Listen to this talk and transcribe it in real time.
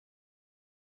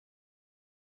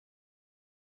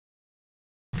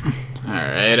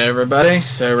Alright everybody,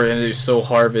 so we're gonna do Soul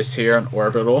Harvest here on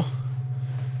Orbital.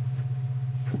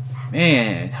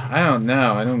 Man, I don't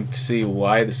know. I don't see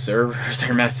why the servers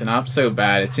are messing up so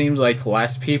bad. It seems like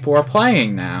less people are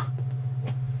playing now.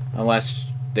 Unless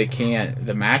they can't,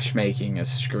 the matchmaking is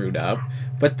screwed up.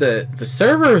 But the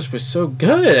servers were so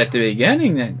good at the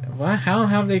beginning that, how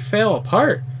have they fell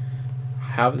apart?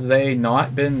 Have they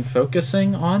not been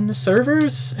focusing on the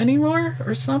servers anymore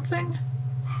or something?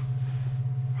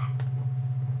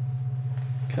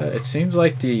 It seems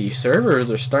like the servers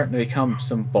are starting to become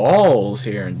some balls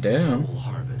here in Doom. Soul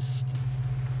Harvest.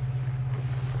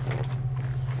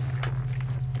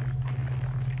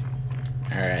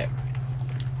 Alright.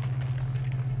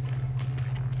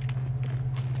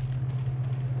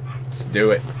 Let's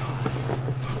do it.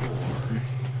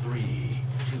 3,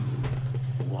 2,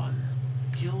 1.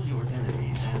 Kill your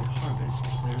enemies and harvest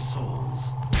their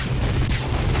souls.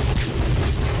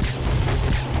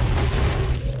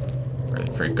 Where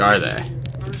the freak are they?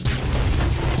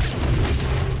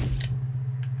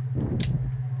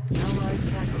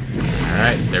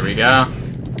 Alright, there we go.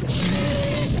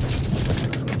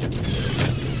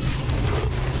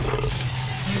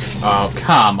 Oh,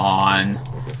 come on.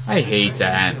 I hate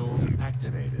that.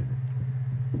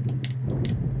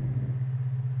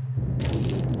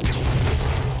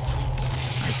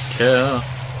 Nice kill.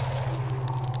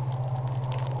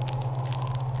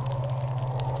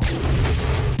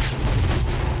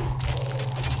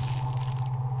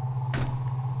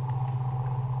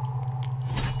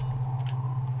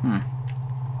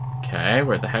 Okay,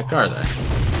 where the heck are they?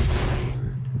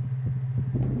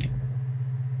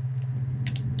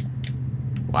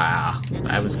 Wow,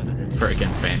 that was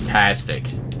freaking fantastic.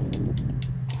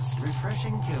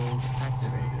 Refreshing kills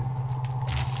activated.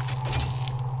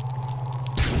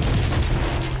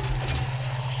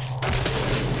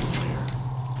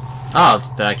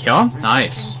 Oh, did I kill him?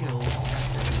 Nice.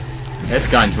 This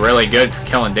gun's really good for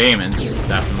killing demons,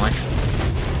 definitely.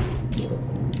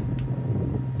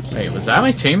 Wait, was that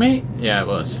my teammate? Yeah, it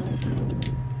was.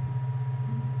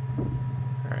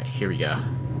 Alright, here we go.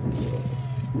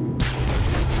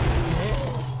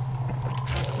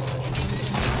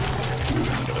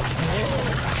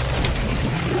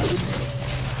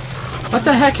 What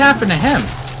the heck happened to him?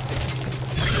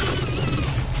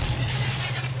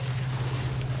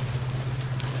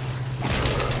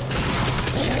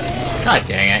 God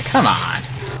dang it, come on.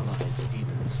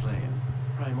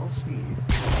 Primal speed.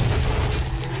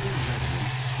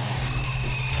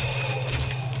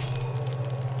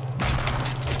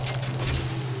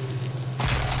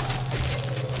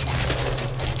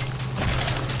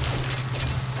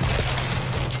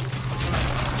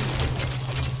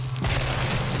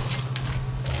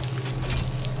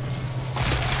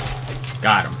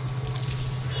 Got him.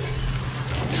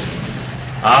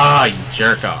 Ah, you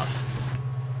jerk off.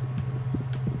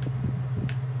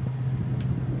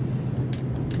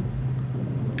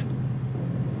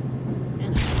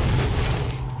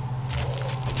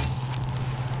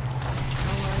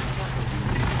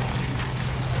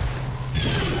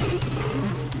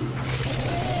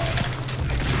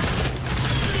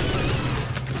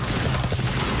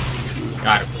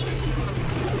 Got him.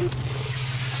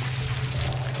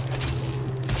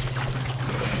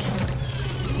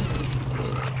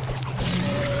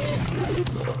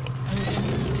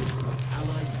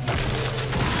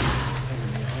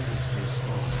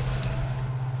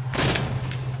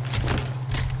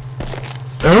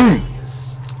 Boom!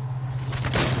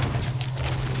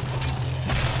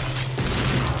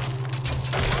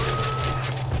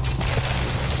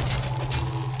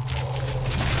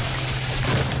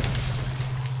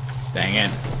 Dang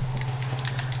it.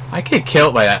 I get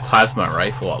killed by that plasma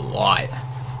rifle a lot.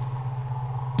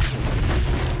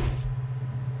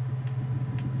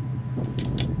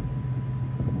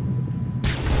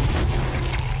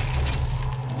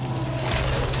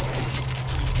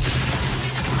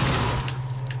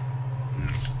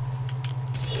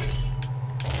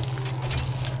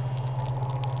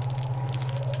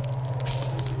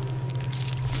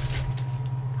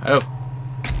 Oh.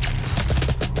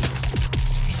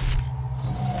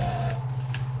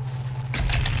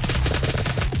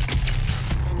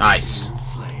 Nice.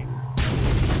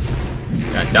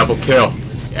 Got double kill.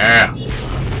 Yeah.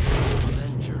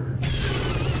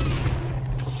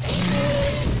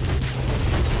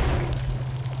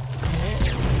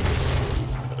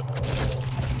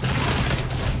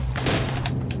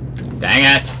 Dang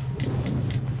it.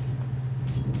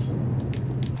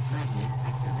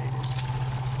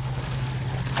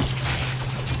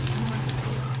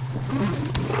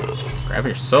 Grab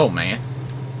your soul, man.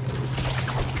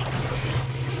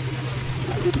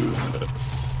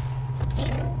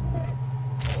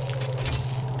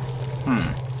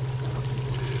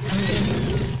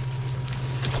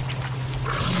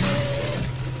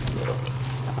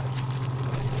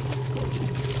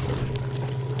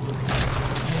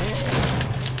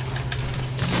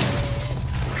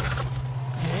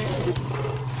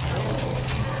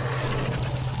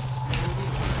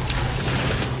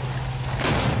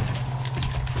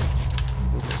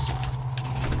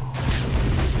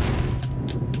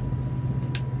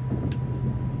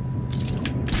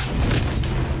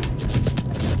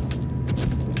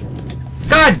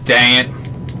 God dang it!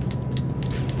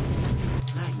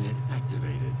 Magnet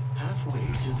activated. Halfway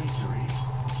to victory.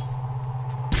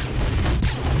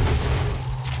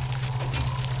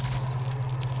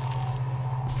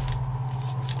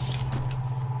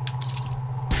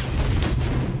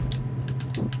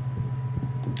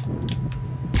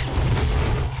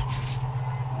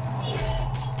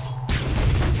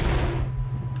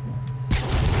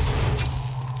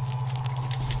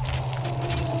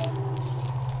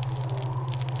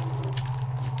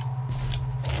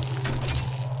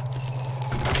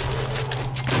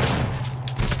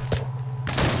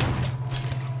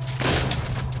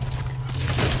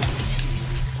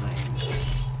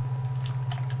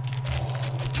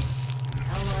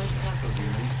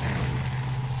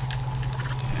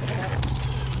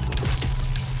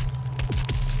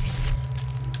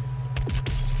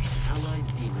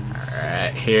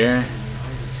 Alright, here.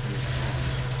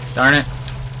 Darn it.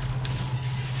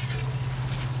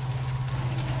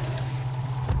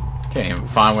 Can't even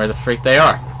find where the freak they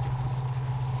are.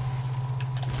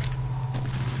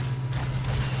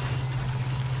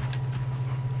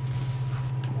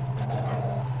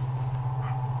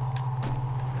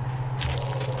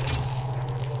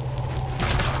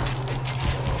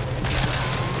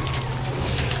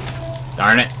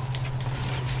 Darn it.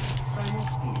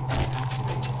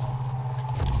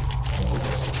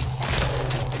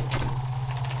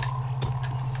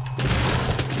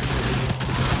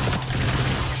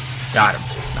 Got him.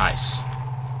 Nice.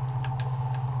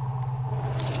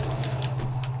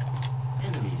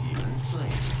 Enemy demon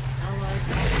slain.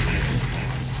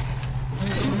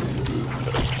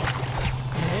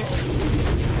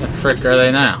 The frick are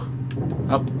they now?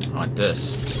 Oh, I want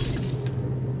this.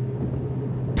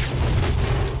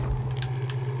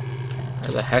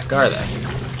 Where the heck are they?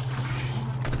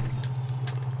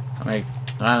 I mean,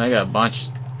 they got a bunch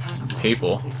of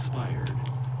people. Expired.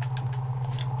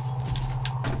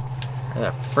 Where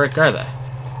the frick are they?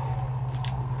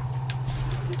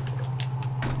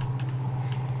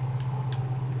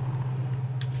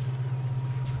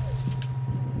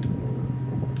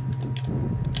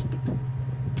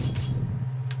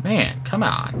 Man, come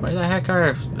on. Where the heck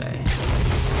are they?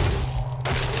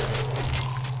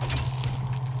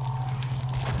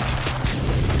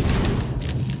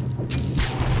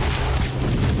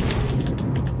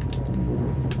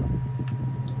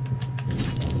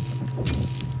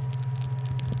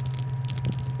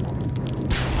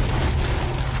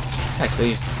 Heck,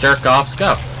 these jerk-offs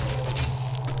go.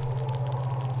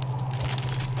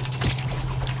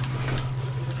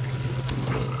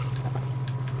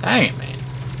 Dang it, man.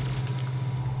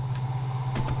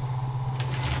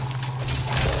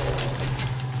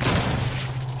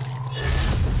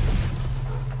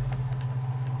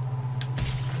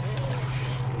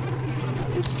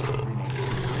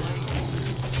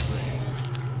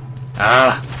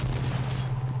 Ah.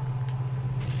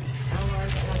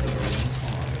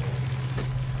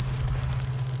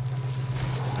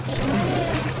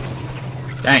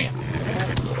 Dang it.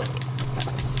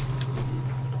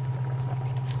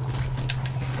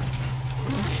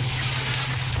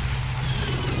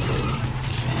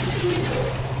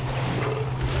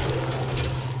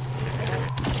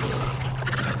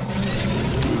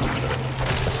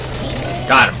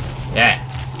 Got him. Yeah.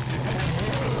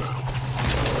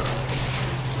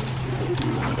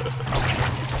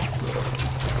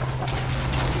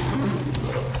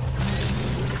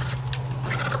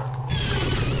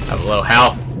 Have a little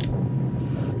health.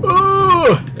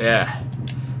 Oh, yeah.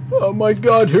 Oh my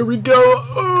god, here we go.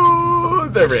 Oh,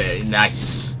 there it is.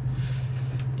 Nice.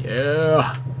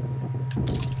 Yeah.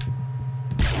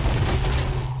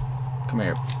 Come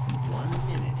here. 1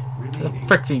 minute Where the remaining.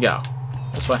 frick do you go?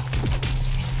 This way.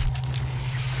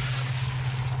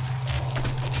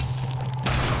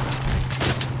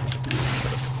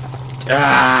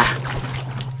 Ah!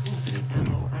 Infinite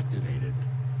ammo activated.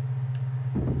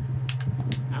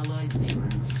 Allied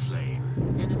demon slain.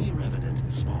 Enemy revenant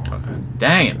spawned.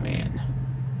 Dang it, man.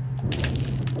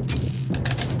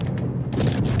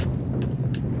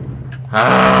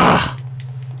 Ah!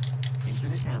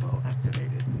 Infinite ammo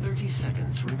activated. 30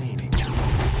 seconds remaining.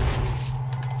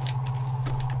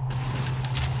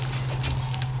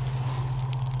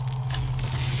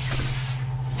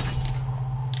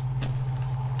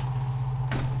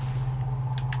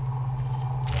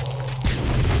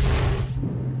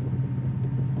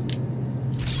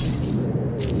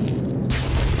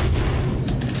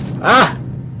 Ah!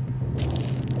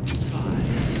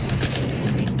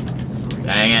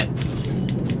 Dang it.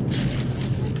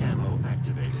 Ammo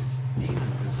activated. Demon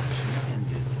possession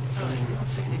ended.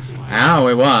 Time expired. Ow,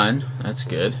 we won. That's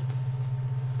good.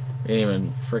 We didn't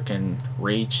even freaking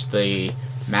reach the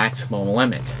maximum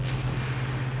limit.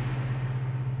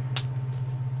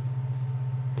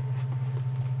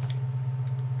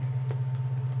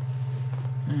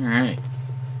 Alright.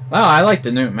 Well, I like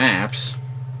the new maps.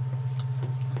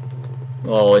 A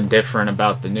little indifferent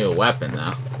about the new weapon,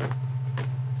 though.